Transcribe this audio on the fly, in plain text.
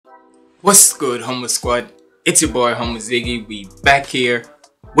What's good, Homo Squad? It's your boy Homo Ziggy. We back here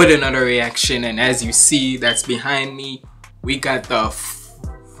with another reaction, and as you see that's behind me, we got the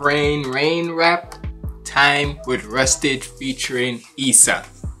Frieren rap Time with Rustage featuring Issa.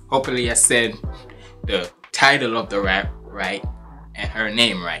 Hopefully I said the title of the rap right and her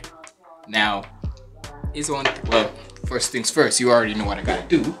name right. Now, well, first things first, you already know what I gotta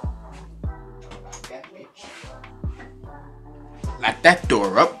do. Lock that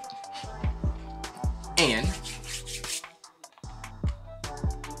door up. And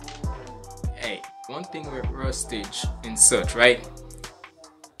hey, one thing with Rustage and such, right?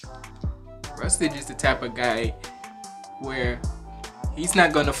 Rustage is the type of guy where he's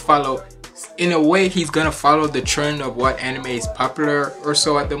not gonna follow, in a way he's gonna follow the trend of what anime is popular or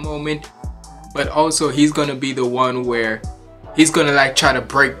so at the moment, but also he's gonna be the one where he's gonna like try to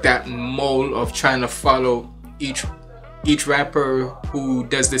break that mold of trying to follow each rapper who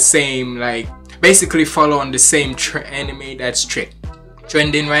does the same, like basically follow on the same anime that's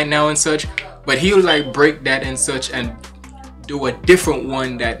trending right now and such, but he'll like break that and such and do a different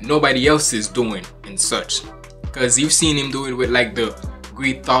one that nobody else is doing and such, because you've seen him do it with like the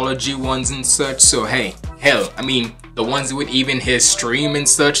Greethology ones and such. So hey, hell, I mean the ones with even his stream and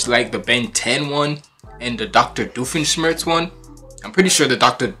such, like the Ben 10 one and the Dr. Doofenshmirtz one. I'm pretty sure the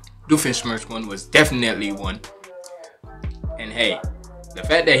Dr. Doofenshmirtz one was definitely one. And hey, the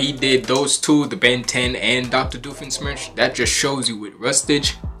fact that he did those two, the Ben 10 and Dr. Doofenshmirtz, that just shows you with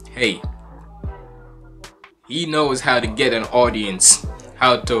Rustage, hey, he knows how to get an audience,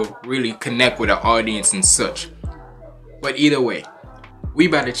 how to really connect with an audience and such. But either way, we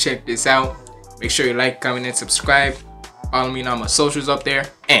about to check this out. Make sure you like, comment, and subscribe. Follow me on my socials up there.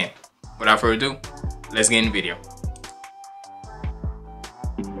 And without further ado, let's get in the video.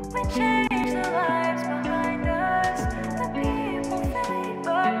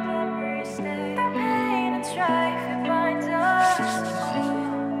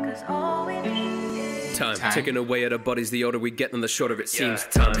 Time. Taking away at our bodies, the older we get, then the shorter it seems.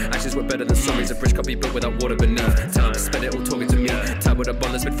 Time. Ashes were better than zombies. A bridge can't be built without water beneath. Time. Spend it all talking to me. Time with a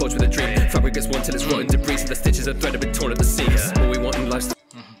bond that's been forged with a dream. Fabric gets worn till it's rotten debris. So the stitches are thread have been torn at the seams. All we want in life's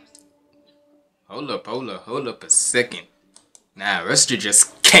Hold up a second. Nah, Rustage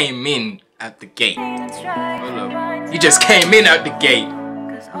just came in out the gate. Hold up. He just came in out the gate.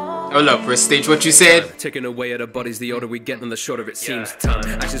 Hold up, Rustage, what you said? Taking away at our bodies, the older we get, then the shorter it seems. Time.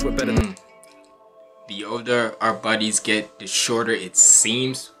 Ashes were better than the older our bodies get, the shorter it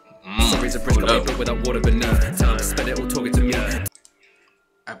seems. Sorry's a bridge can't be built without water beneath. Time. Spend it all talking to me.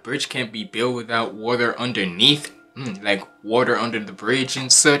 A bridge can't be built without water underneath. Like water under the bridge and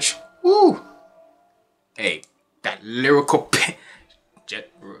such. Woo! Hey, that lyrical pen.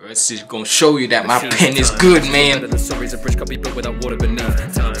 Rustage gonna show you that my pen is good, man. Sorry's a bridge can't be built without water beneath.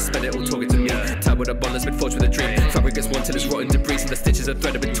 Time. Spend it all talking to me. Time with a bond that's been forged with a dream. Fabric gets worn till it's rotten debris. So the stitches are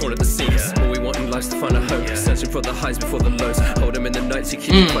thread have been torn at the seams. All we want in life's to find a hope. Searching for the highs before the lows. Hold them in the nights, you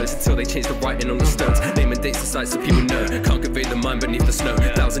keep them close until they change the writing on the stones. Naming dates and sites so people know. Can't convey the mind beneath the snow.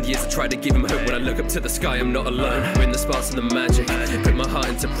 1,000 years to try to give him hope. When I look up to the sky, I'm not alone. We're the sparks and the magic. Put my heart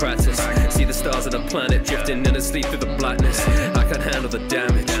into practice. See the stars of the planet drifting in and sleep through the blackness. I can't handle the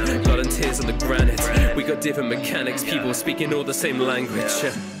damage. Blood and tears on the granite. We got different mechanics. People speaking all the same language.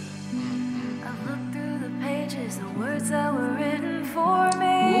 I've looked through the pages, the words that were written for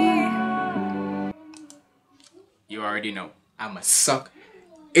me. You already know, I'm a suck.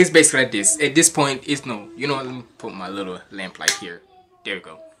 It's basically like this. At this point, it's no, you know what, let me put my little lamp light here. There we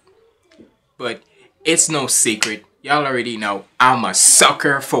go. But it's no secret. Y'all already know I'm a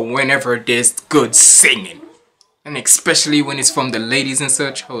sucker for whenever there's good singing. And especially when it's from the ladies and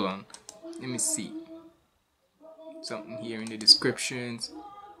such. Hold on. Let me see. Something here in the descriptions.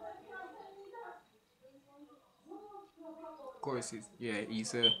 Of course, it's, yeah,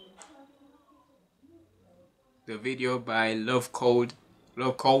 Issa. The video by Love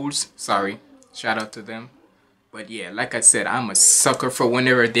Coles. Sorry. Shout out to them. But yeah, like I said, I'm a sucker for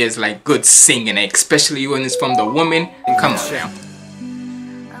whenever there's like good singing. Especially when it's from the woman. Come on now.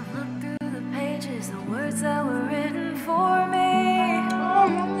 I've looked through the pages, the words that were written for me.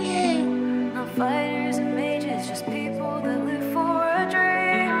 Oh, yeah. Not fighters and mages, just people that live for a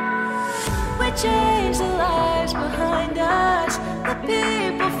dream. We change the lives behind us. The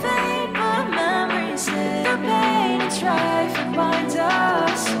people fade, but memories stay. The pain and strife that binds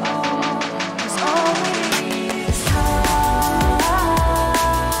us all. 'Cause all we need is time.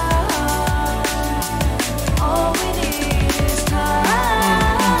 All we need is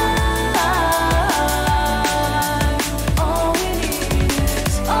time. All we need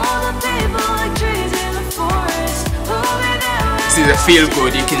is all the people like trees in the forest. See the feel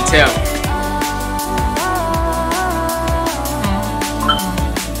good, you can tell.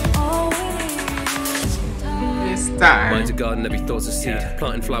 time. Mind's a garden, every thought's a seed.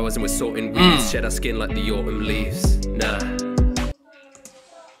 Planting flowers and we're sorting weeds. Shed our skin like the autumn leaves. Nah.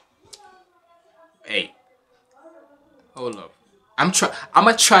 Hey, hold up. I'm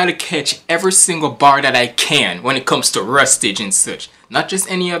gonna try to catch every single bar that I can when it comes to Rustage and such. Not just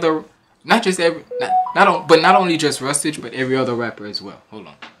any other, not just every, but not only just Rustage, but every other rapper as well. Hold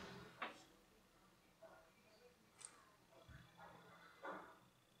on.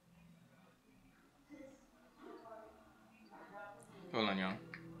 Hold on, y'all.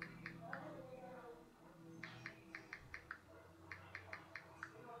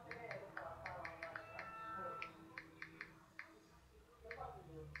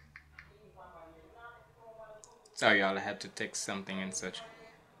 Sorry, y'all. I had to text something and such.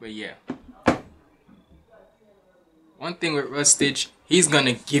 But yeah. One thing with Rustage, he's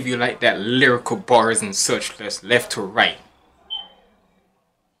gonna give you like that lyrical bars and such that's left to right.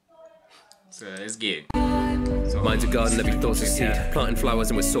 So let's get it. Mind's a garden, every thought's a seed. Planting flowers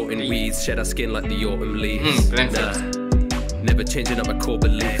and we're sorting weeds. Shed our skin like the autumn leaves. Never changing up my core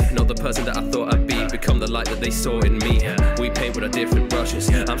belief. Not the person that I thought I'd be. Become the light that they saw in me. We paint with our different brushes.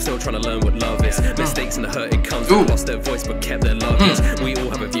 I'm still trying to learn what love is. Mistakes and the hurt it comes. They lost their voice but kept their luggage. We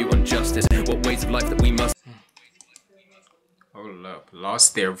all have a view on justice. What ways of life that we must. Hold up.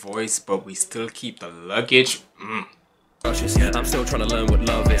 Lost their voice but we still keep the luggage. I'm still trying to learn what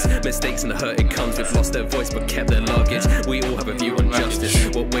love is. Mistakes and the hurt it comes with. Lost their voice but kept their luggage. We all have a view on justice.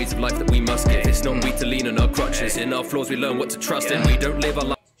 What ways of life that we must give. It's not weak to lean on our crutches. In our flaws we learn what to trust in. We don't live our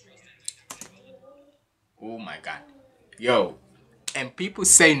life. Oh my god. Yo. And people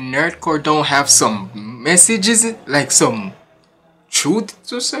say nerdcore don't have some messages, like some truth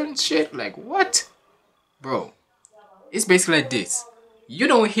to certain shit. Like what? Bro. It's basically like this. You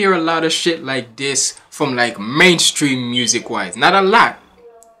don't hear a lot of shit like this from like mainstream music wise. Not a lot.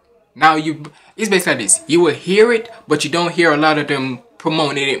 Now it's basically like this. You will hear it, but you don't hear a lot of them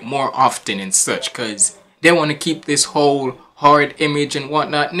promoting it more often and such. Cause they want to keep this whole hard image and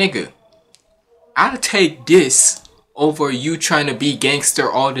whatnot. Nigga, I'll take this over you trying to be gangster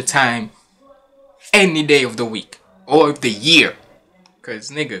all the time. Any day of the week. Or of the year.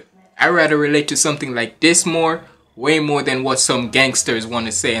 Cause nigga, I'd rather relate to something like this more. Way more than what some gangsters want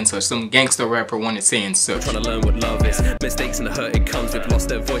to say and such. Some gangster rapper want to say and such. Trying to learn what love is. Mistakes and the hurt it comes with. Lost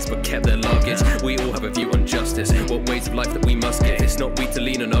their voice but kept their luggage. We all have a view on justice. What ways of life that we must give. It's not weak to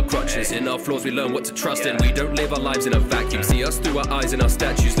lean on our crutches. In our flaws we learn what to trust in. We don't live our lives in a vacuum. See us through our eyes and our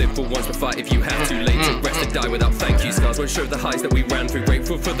statues. Live for once but fight if you have to. Late to rest and die without thank you. Scars won't show the highs that we ran through.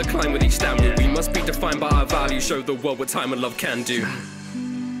 Grateful for the climb with each stamina. We must be defined by our values. Show the world what time and love can do.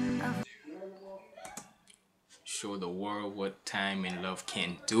 Show the world what time and love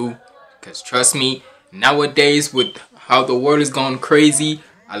can do. Because trust me, nowadays with how the world is gone crazy,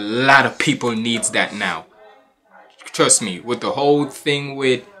 a lot of people needs that now. Trust me, with the whole thing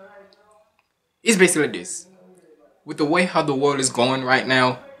with, it's basically this. With the way how the world is going right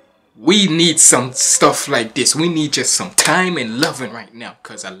now, we need some stuff like this. We need just some time and loving right now.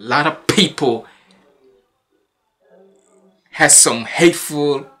 Because a lot of people has some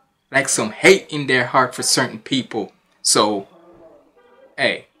hateful, like some hate in their heart for certain people. So,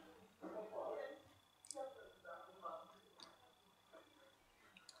 hey.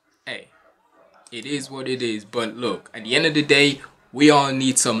 Hey. It is what it is. But look, at the end of the day, we all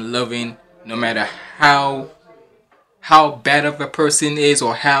need some loving. No matter how bad of a person is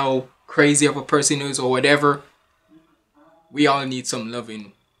or how crazy of a person is or whatever. We all need some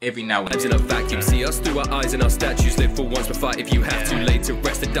loving. Every now and then. In a vacuum, see us through our eyes and our statues. Live for once but fight if you have to. Late to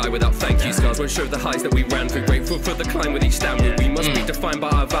rest and die without thank you. Scars won't show the highs that we ran through. Grateful for the climb with each stamina. We must be defined by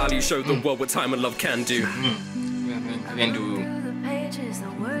our values. Show the world what time and love can do. Can do. The pages,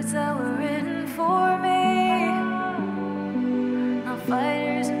 the words that were written for me. Not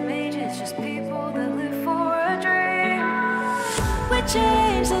fighters and mages, just people that live for a dream. We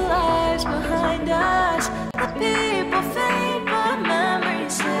change the lives behind us. The people fade, but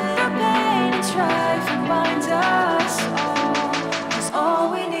memories live. The pain and strife that binds us all. 'Cause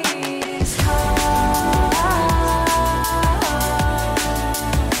all we need is time.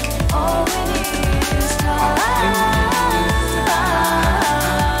 All we need is time.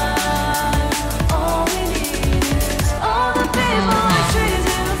 All we need is all the people like trees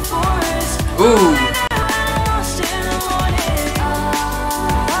in the forest. Ooh.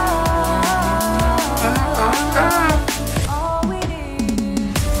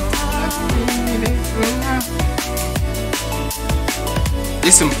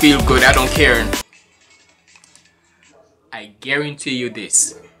 This some feel good, I don't care. I guarantee you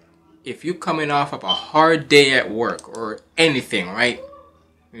this. If you're coming off of a hard day at work or anything, right?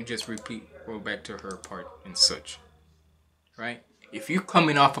 Let me just go back to her part and such. right? If you're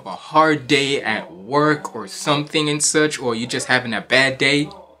coming off of a hard day at work or something and such, or you're just having a bad day,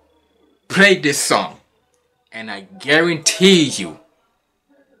 play this song. And I guarantee you,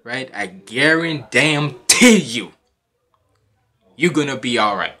 right? I guarantee you, you're gonna be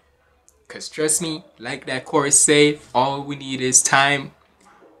alright. Cause trust me, like that chorus said, all we need is time.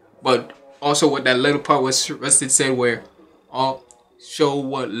 But also what that little part was Rusted said, where all show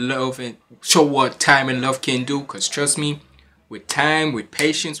what time and love can do. Cause trust me, with time, with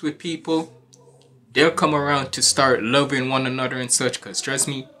patience with people, they'll come around to start loving one another and such. Cause trust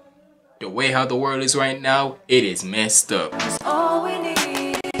me, the way how the world is right now, it is messed up. All we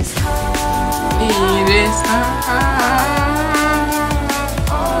need is time. Need is time.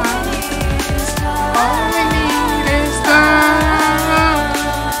 All we need is time. All we need is time.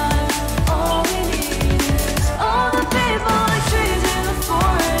 All we need is all the people like trees in the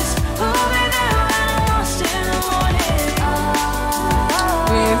forest who'll be there when I'm lost in the morning.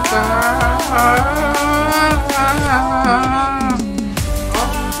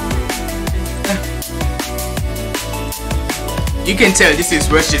 You can tell this is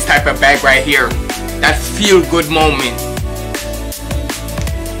Rush's type of bag right here. That feel good moment.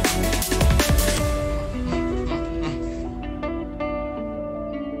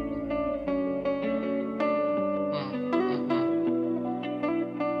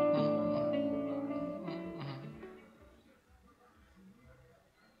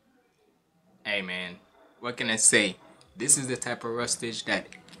 Hey man, what can I say? This is the type of Rustage that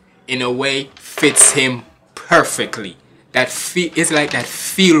in a way fits him perfectly. It's like that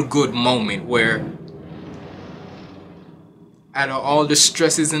feel good moment where out of all the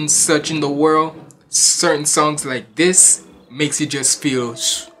stresses and such in the world, certain songs like this makes you just feel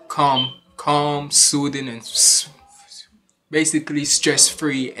calm, soothing, and basically stress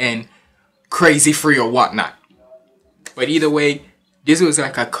free and crazy free or whatnot. But either way, this was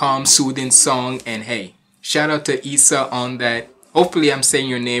like a calm, soothing song. And hey, shout out to Issa on that. Hopefully I'm saying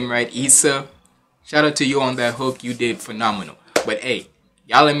your name right, Issa. Shout out to you on that hook. You did phenomenal. But hey,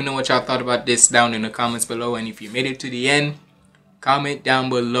 y'all let me know what y'all thought about this down in the comments below. And if you made it to the end, comment down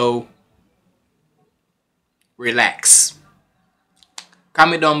below. Relax.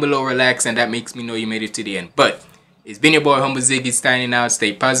 Comment down below, relax, and that makes me know you made it to the end. But it's been your boy Humble Ziggy signing out.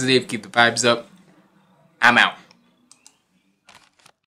 Stay positive, keep the vibes up. I'm out.